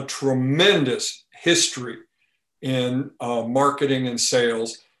a tremendous history in marketing and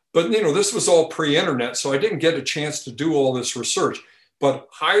sales. But, this was all pre-internet, so I didn't get a chance to do all this research. But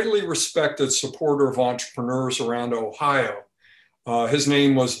highly respected supporter of entrepreneurs around Ohio. His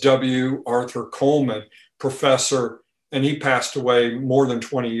name was W. Arthur Coleman, professor, and he passed away more than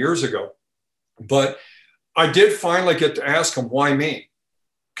 20 years ago. But I did finally get to ask him, why me?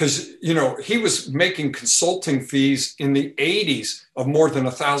 Because, he was making consulting fees in the 80s of more than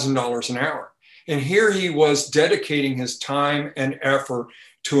 $1,000 an hour. And here he was dedicating his time and effort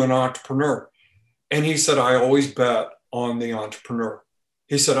to an entrepreneur. And he said, I always bet on the entrepreneur.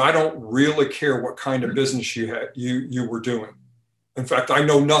 He said, I don't really care what kind of business you were doing. In fact, I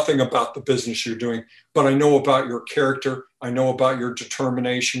know nothing about the business you're doing, but I know about your character. I know about your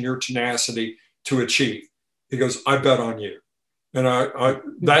determination, your tenacity to achieve. He goes, I bet on you. And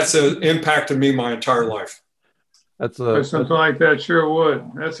that's impacted me my entire life. Something like that sure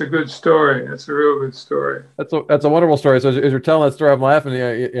would. That's a good story. That's a real good story. That's a wonderful story. So as you're telling that story, I'm laughing.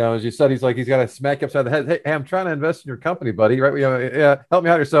 As you said, he's got to smack you upside the head. Hey, I'm trying to invest in your company, buddy. Right? Help me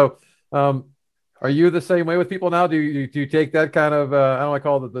out here. So, are you the same way with people now? Do you take that kind of I don't want to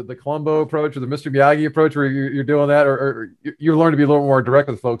call it the Columbo approach or the Mr. Miyagi approach, where you're doing that, or you learn to be a little more direct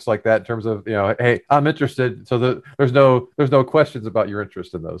with folks like that in terms of hey, I'm interested, so there's no questions about your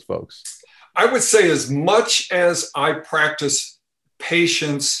interest in those folks. I would say as much as I practice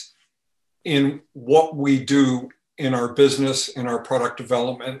patience in what we do in our business, in our product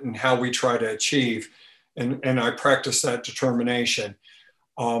development, and how we try to achieve, and I practice that determination.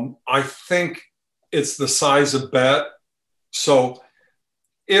 I think it's the size of bet. So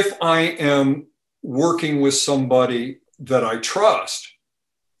if I am working with somebody that I trust,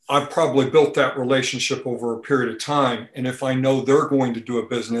 I've probably built that relationship over a period of time. And if I know they're going to do a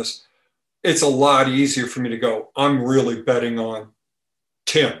business, it's a lot easier for me to go, I'm really betting on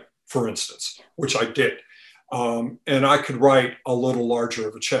Tim, for instance, which I did. And I could write a little larger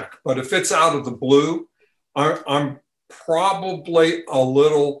of a check. But if it's out of the blue, I'm probably a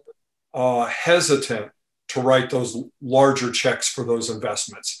little hesitant to write those larger checks for those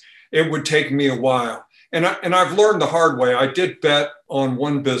investments. It would take me a while. And I've learned the hard way. I did bet on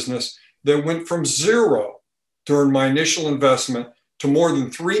one business that went from zero during my initial investment to more than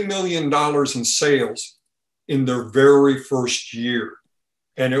 $3 million in sales in their very first year.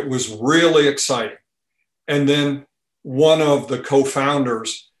 And it was really exciting. And then one of the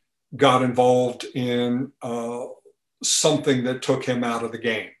co-founders got involved in something that took him out of the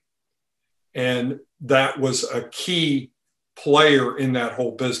game. And that was a key player in that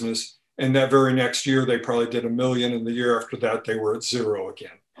whole business. And that very next year, they probably did $1 million. And the year after that, they were at zero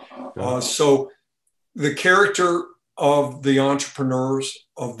again. So the character of the entrepreneurs,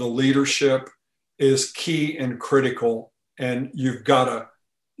 of the leadership, is key and critical. And you've got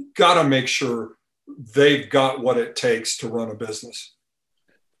to make sure they've got what it takes to run a business.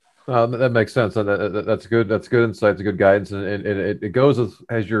 That makes sense. That's good. That's good insights, good guidance, and it goes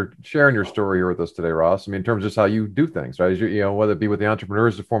as you're sharing your story here with us today, Ross. I mean, in terms of just how you do things, right? As whether it be with the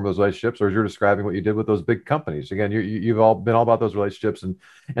entrepreneurs to form those relationships, or as you're describing what you did with those big companies. Again, you've all been all about those relationships and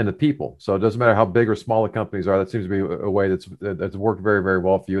the people. So it doesn't matter how big or small the companies are. That seems to be a way that's worked very, very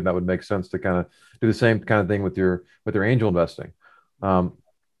well for you, and that would make sense to kind of do the same kind of thing with your angel investing.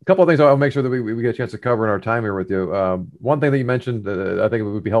 A couple of things I'll make sure that we get a chance to cover in our time here with you. One thing that you mentioned, I think it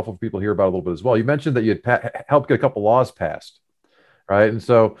would be helpful for people to hear about a little bit as well. You mentioned that you had helped get a couple laws passed, right? And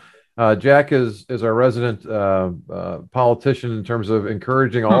so Jack is our resident politician in terms of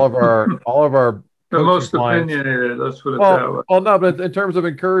encouraging all of our the most opinionated. Let's put it that way. Well, no, but in terms of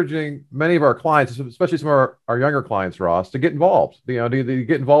encouraging many of our clients, especially some of our younger clients, Ross, to get involved. To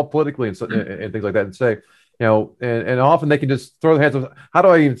get involved politically and things like that, and say. And often they can just throw their hands up. How do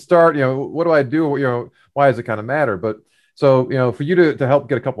I even start? What do I do? Why does it kind of matter? But so, for you to help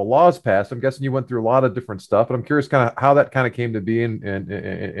get a couple of laws passed, I'm guessing you went through a lot of different stuff, but I'm curious kind of how that kind of came to be and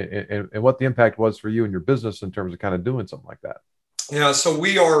what the impact was for you and your business in terms of kind of doing something like that. Yeah. So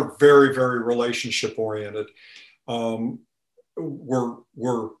we are very, very relationship oriented.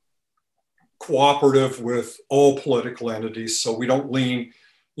 We're cooperative with all political entities. So we don't lean,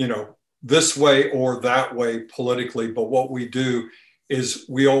 this way or that way politically, but what we do is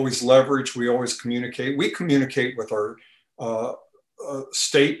we always leverage, we always communicate. We communicate with our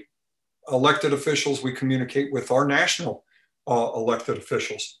state elected officials, we communicate with our national elected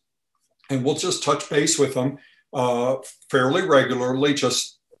officials, and we'll just touch base with them fairly regularly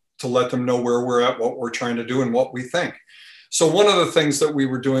just to let them know where we're at, what we're trying to do, and what we think. So one of the things that we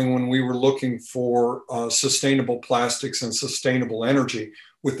were doing when we were looking for sustainable plastics and sustainable energy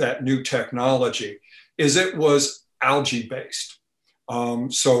with that new technology is it was algae based.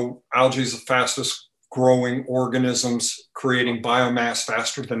 So algae is the fastest growing organisms, creating biomass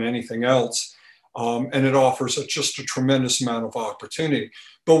faster than anything else. And it offers just a tremendous amount of opportunity.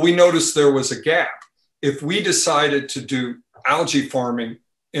 But we noticed there was a gap. If we decided to do algae farming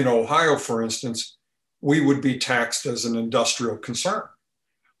in Ohio, for instance, we would be taxed as an industrial concern.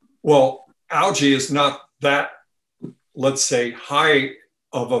 Well, algae is not that, let's say, high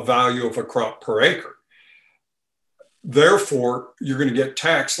of a value of a crop per acre. Therefore, you're going to get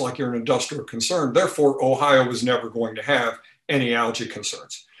taxed like you're an industrial concern. Therefore, Ohio was never going to have any algae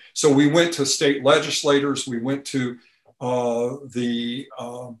concerns. So we went to state legislators, we went to the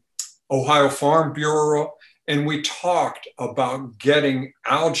Ohio Farm Bureau, and we talked about getting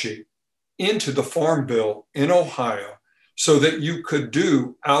algae into the Farm Bill in Ohio so that you could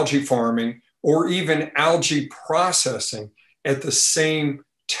do algae farming or even algae processing at the same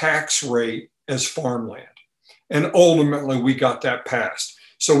tax rate as farmland. And ultimately, we got that passed.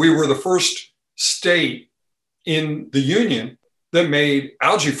 So we were the first state in the union that made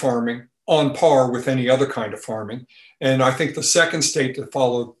algae farming on par with any other kind of farming. And I think the second state that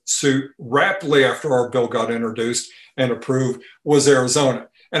followed suit rapidly after our bill got introduced and approved was Arizona.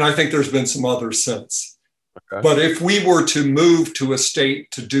 And I think there's been some others since. Okay. But if we were to move to a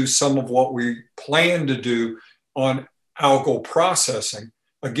state to do some of what we plan to do on algal processing,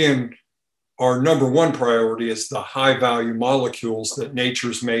 again, our number one priority is the high value molecules that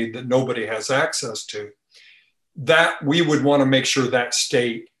nature's made that nobody has access to. That we would want to make sure that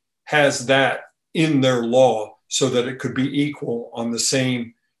state has that in their law so that it could be equal on the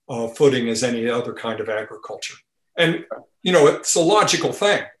same footing as any other kind of agriculture. And, you know, it's a logical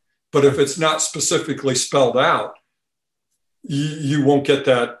thing, but if it's not specifically spelled out, you won't get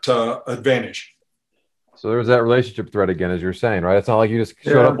that advantage. So there's that relationship thread again, as you're saying, right? It's not like you just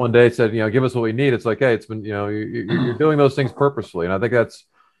showed up one day and said, you know, give us what we need. It's like, hey, it's been, you know, you're doing those things purposefully. And I think that's,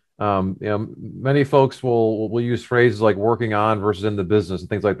 you know, many folks will use phrases like working on versus in the business and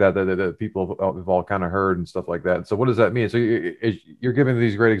things like that, that people have all kind of heard and stuff like that. And so what does that mean? So you're giving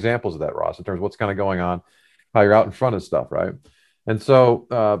these great examples of that, Ross, in terms of what's kind of going on, how you're out in front of stuff, right? And so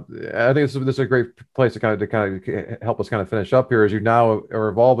I think this is a great place to kind of help us kind of finish up here as you now are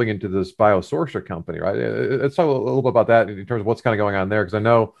evolving into this BioSourcia company, right? Let's talk a little bit about that in terms of what's kind of going on there, because I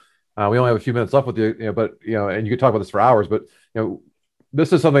know we only have a few minutes left with you, but you know, and you could talk about this for hours, but you know,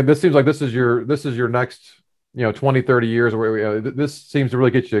 this is something. This seems like this is your next 20, 30 years where this seems to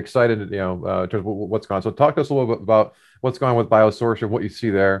really get you excited, in terms of what's going on. So talk to us a little bit about what's going on with BioSourcia, what you see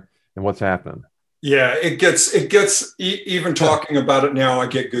there, and what's happening. Yeah, it gets even talking about it now, I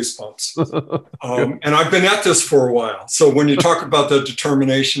get goosebumps. And I've been at this for a while. So when you talk about the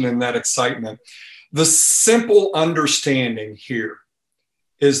determination and that excitement, the simple understanding here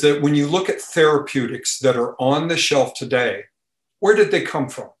is that when you look at therapeutics that are on the shelf today, where did they come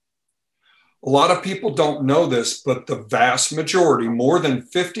from? A lot of people don't know this, but the vast majority, more than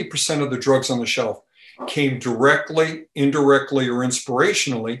 50% of the drugs on the shelf, came directly, indirectly, or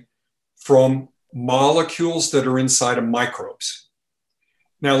inspirationally from molecules that are inside of microbes.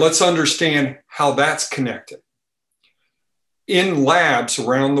 Now let's understand how that's connected. In labs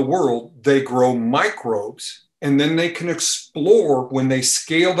around the world, they grow microbes and then they can explore when they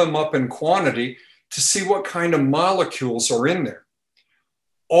scale them up in quantity to see what kind of molecules are in there.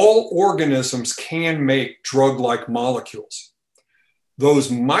 All organisms can make drug-like molecules. Those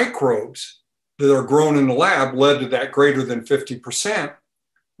microbes that are grown in the lab led to that greater than 50%.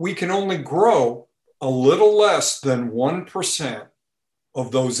 We can only grow a little less than 1%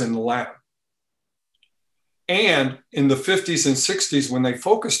 of those in the lab. And in the 50s and 60s, when they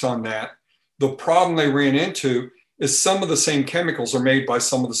focused on that, the problem they ran into is some of the same chemicals are made by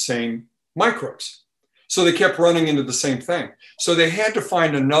some of the same microbes. So they kept running into the same thing. So they had to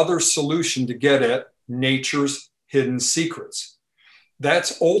find another solution to get at nature's hidden secrets.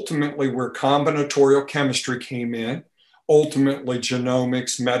 That's ultimately where combinatorial chemistry came in. Ultimately,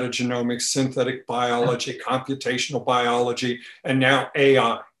 genomics, metagenomics, synthetic biology, computational biology, and now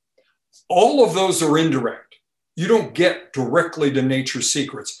AI. All of those are indirect. You don't get directly to nature's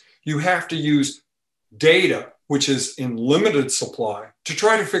secrets. You have to use data, which is in limited supply, to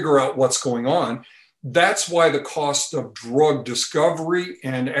try to figure out what's going on. That's why the cost of drug discovery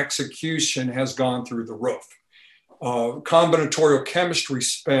and execution has gone through the roof. Combinatorial chemistry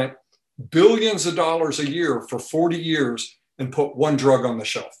spent billions of dollars a year for 40 years and put one drug on the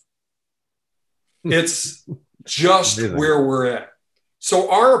shelf. It's just where we're at.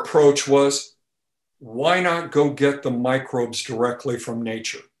 So our approach was, why not go get the microbes directly from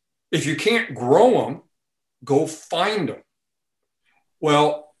nature? If you can't grow them, go find them.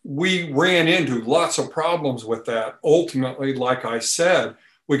 Well, we ran into lots of problems with that. Ultimately, like I said,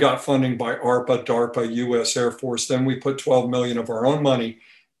 we got funding by ARPA, DARPA, US Air Force. Then we put 12 million of our own money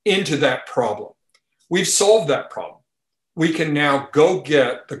into that problem. We've solved that problem. We can now go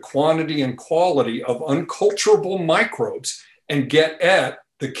get the quantity and quality of unculturable microbes and get at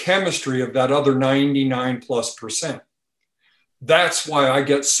the chemistry of that other 99+%. That's why I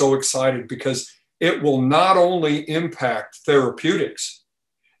get so excited, because it will not only impact therapeutics,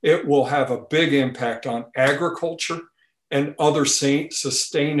 it will have a big impact on agriculture and other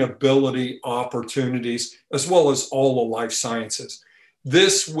sustainability opportunities, as well as all the life sciences.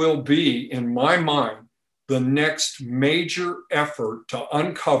 This will be, in my mind, the next major effort to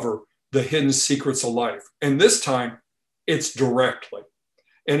uncover the hidden secrets of life. And this time, it's directly.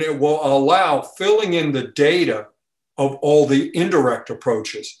 And it will allow filling in the data of all the indirect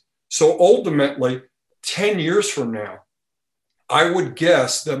approaches. So ultimately, 10 years from now, I would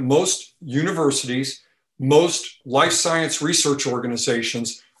guess that most universities, most life science research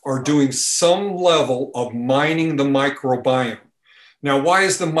organizations are doing some level of mining the microbiome. Now, why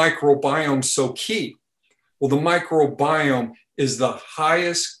is the microbiome so key? Well, the microbiome is the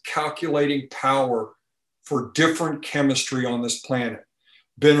highest calculating power for different chemistry on this planet.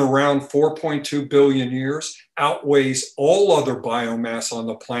 Been around 4.2 billion years, outweighs all other biomass on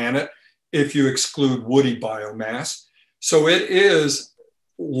the planet if you exclude woody biomass. So it is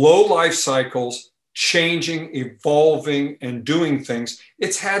low life cycles, changing, evolving, and doing things.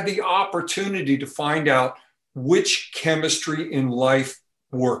 It's had the opportunity to find out which chemistry in life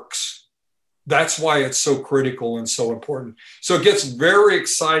works. That's why it's so critical and so important. So it gets very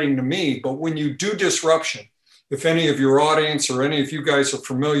exciting to me, but when you do disruption, if any of your audience or any of you guys are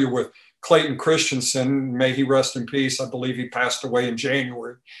familiar with Clayton Christensen, may he rest in peace, I believe he passed away in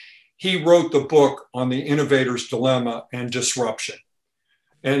January. He wrote the book on the innovator's dilemma and disruption.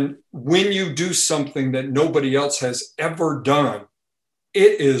 And when you do something that nobody else has ever done,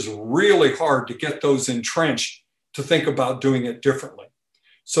 it is really hard to get those entrenched to think about doing it differently.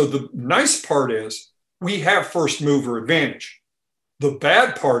 So the nice part is we have first mover advantage. The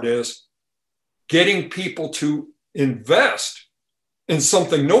bad part is getting people to invest in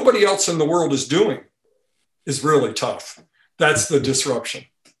something nobody else in the world is doing is really tough. That's the disruption.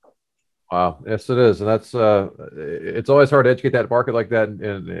 Wow. Yes, it is. And that's, it's always hard to educate that market like that.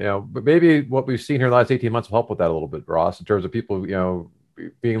 And, you know, but maybe what we've seen here in the last 18 months will help with that a little bit, Ross, in terms of people, you know,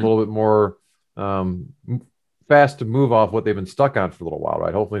 being a little bit more fast to move off what they've been stuck on for a little while,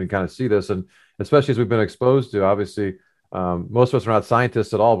 right? Hopefully you can kind of see this. And especially as we've been exposed to, obviously, most of us are not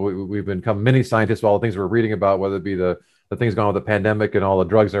scientists at all, but we've become mini scientists with all the things we're reading about, whether it be the things going on with the pandemic and all the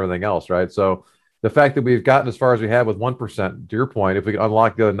drugs and everything else, right? So the fact that we've gotten as far as we have with 1%, to your point, if we can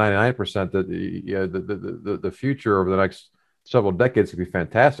unlock the other 99%, that the future over the next several decades could be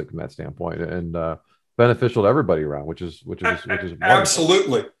fantastic from that standpoint, and beneficial to everybody around, which is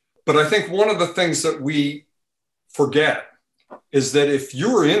absolutely. But I think one of the things that we forget is that if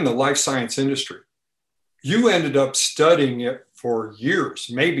you're in the life science industry, you ended up studying it for years,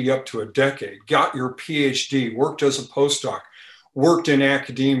 maybe up to a decade, got your PhD, worked as a postdoc, worked in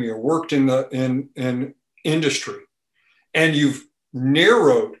academia, worked in industry, and you've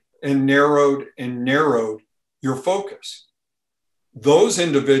narrowed and narrowed and narrowed your focus. Those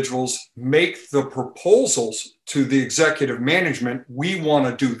individuals make the proposals to the executive management, we want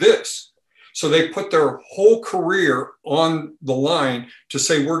to do this. So they put their whole career on the line to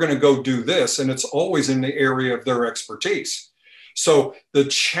say, we're going to go do this. And it's always in the area of their expertise. So the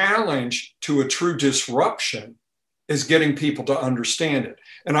challenge to a true disruption is getting people to understand it.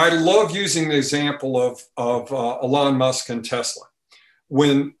 And I love using the example of Elon Musk and Tesla.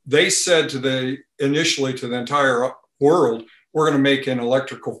 When they said initially to the entire world, we're going to make an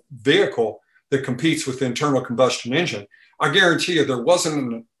electrical vehicle that competes with the internal combustion engine, I guarantee you there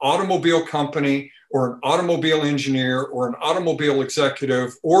wasn't an automobile company or an automobile engineer or an automobile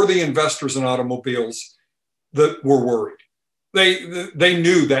executive or the investors in automobiles that were worried. They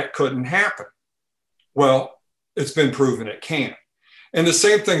knew that couldn't happen. Well, it's been proven it can. And the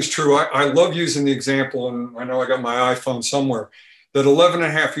same thing's true. I love using the example, and I know I got my iPhone somewhere, that 11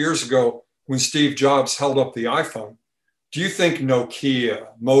 and a half years ago, when Steve Jobs held up the iPhone, do you think Nokia,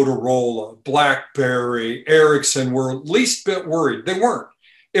 Motorola, BlackBerry, Ericsson were least bit worried? They weren't.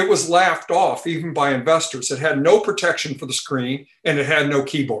 It was laughed off even by investors. It had no protection for the screen and it had no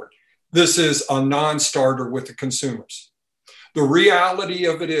keyboard. This is a non-starter with the consumers. The reality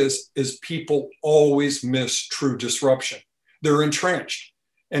of it is people always miss true disruption. They're entrenched.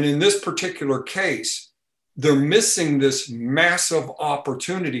 And in this particular case, they're missing this massive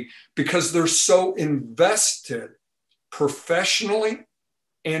opportunity because they're so invested professionally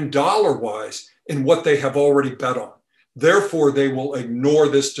and dollar-wise in what they have already bet on. Therefore, they will ignore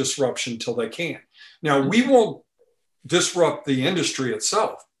this disruption till they can. Now, we won't disrupt the industry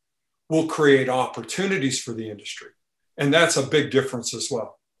itself. We'll create opportunities for the industry. And that's a big difference as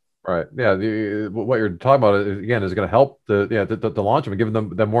well. Right. Yeah. What you're talking about is, again, is going to help the launch them and giving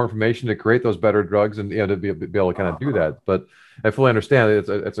them more information to create those better drugs and to be able to kind of do that. But I fully understand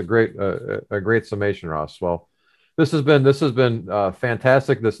it's a great summation, Ross. Well, this has been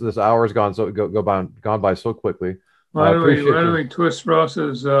fantastic. This hour has gone by so quickly. Why don't we twist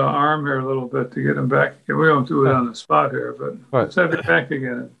Ross's arm here a little bit to get him back? We won't do it on the spot here, but let's have you back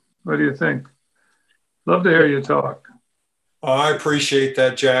again. What do you think? Love to hear you talk. I appreciate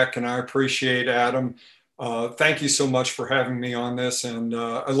that, Jack, and I appreciate Adam. Thank you so much for having me on this, and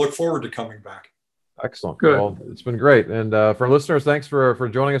I look forward to coming back. Excellent. Good. Well, it's been great. And for listeners, thanks for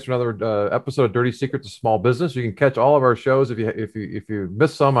joining us for another episode of Dirty Secrets of Small Business. You can catch all of our shows if you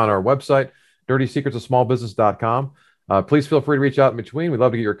missed some on our website, dirtysecretsofsmallbusiness.com. Please feel free to reach out in between. We'd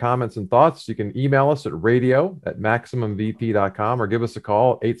love to get your comments and thoughts. You can email us at radio@maximumvp.com or give us a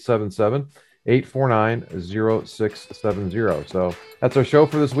call, 877-849-0670. So that's our show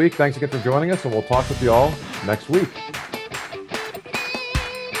for this week. Thanks again for joining us, and we'll talk with you all next week.